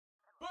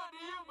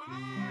Season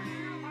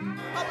 2.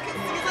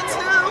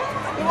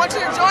 We want you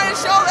to join the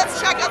show.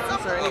 Let's check out some.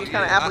 Is there any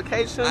kind of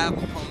application? I have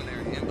a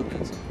pulmonary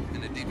embolism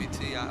and a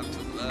DVT. I have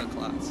 2 blood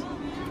clots.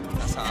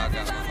 That's how I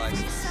got my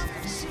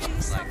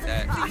license. Like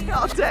that.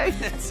 All day. I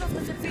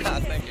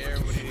think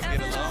everybody can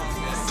get along.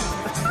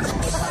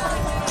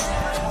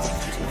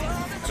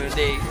 I mean,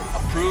 they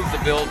approved the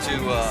bill to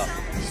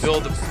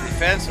build the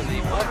defense and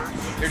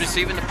they're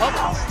deceiving the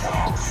public.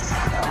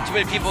 And too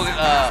many people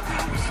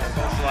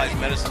socialize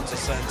medicine to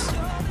sense.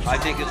 I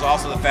think it's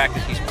also the fact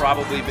that he's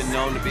probably been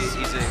known to be,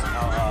 he's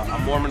a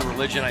Mormon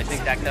religion. I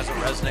think that doesn't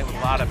resonate with a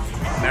lot of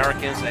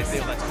Americans. I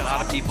feel that's a lot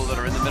of people that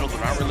are in the middle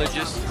that aren't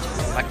religious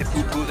like to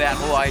poo-poo that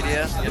whole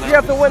idea. You know? You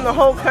have to win the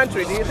whole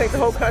country. Do you think the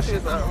whole country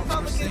is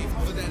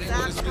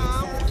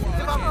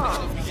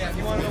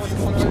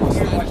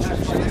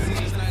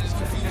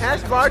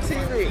Hash Bar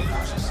TV.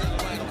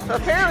 So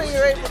apparently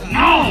you're able to...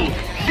 No!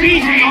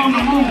 CJ on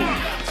the move!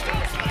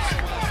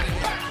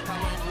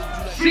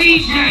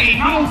 CJ,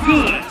 no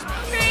good!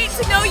 Great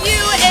to know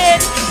you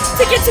and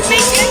to get to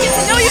meet you and get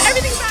to know you,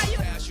 everything about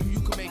you. You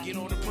can make it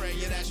on the prayer,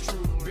 yeah, that's true.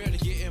 Barely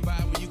getting by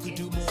when you could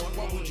do more.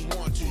 What would you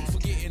want to?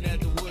 Forgetting that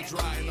the wood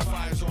dry and the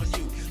fire's on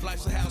you.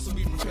 Life's a house, so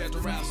be prepared to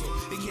wrestle.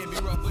 It can't be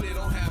rough, but it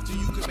don't have to.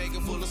 You can make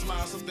it full of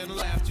smiles, something to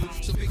laugh to.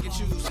 So pick and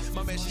choose.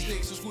 My message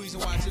sticks, so squeeze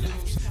and watch it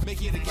lose.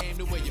 Make it a game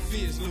the way your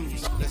fears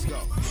lose. Let's go.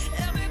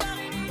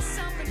 Everybody needs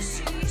something to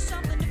see,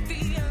 something to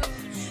feel,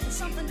 and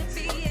something to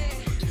be.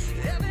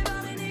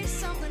 Everybody needs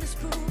something to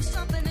prove,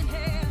 something in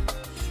here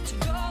to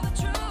know the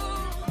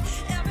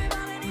truth.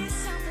 Everybody needs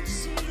something to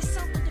see,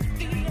 something to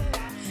feel,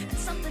 and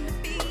something to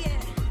be.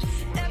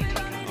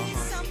 Everybody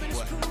needs something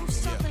to prove,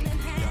 something in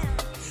here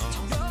to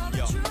know the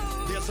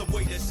truth. There's a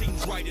way that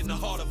seems right in the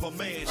heart of a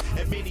man,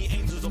 and many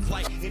angels of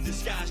light in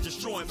disguise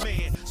destroying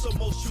man. So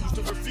most choose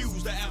to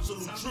refuse the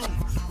absolute truth,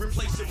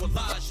 replace it with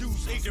lies,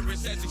 use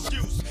ignorance as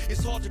excuse.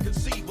 It's hard to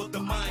conceive what the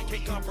mind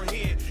can't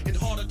comprehend, and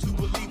harder to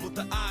believe what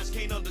the eyes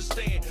can't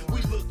understand.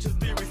 We look to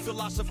theory,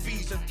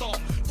 philosophies, and thought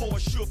for a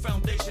sure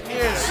foundation.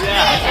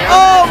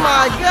 Oh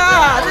my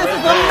God, this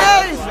is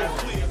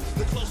amazing!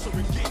 The closer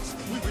it gets,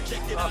 we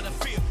reject it out of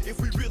fear. If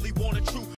we really want a truth.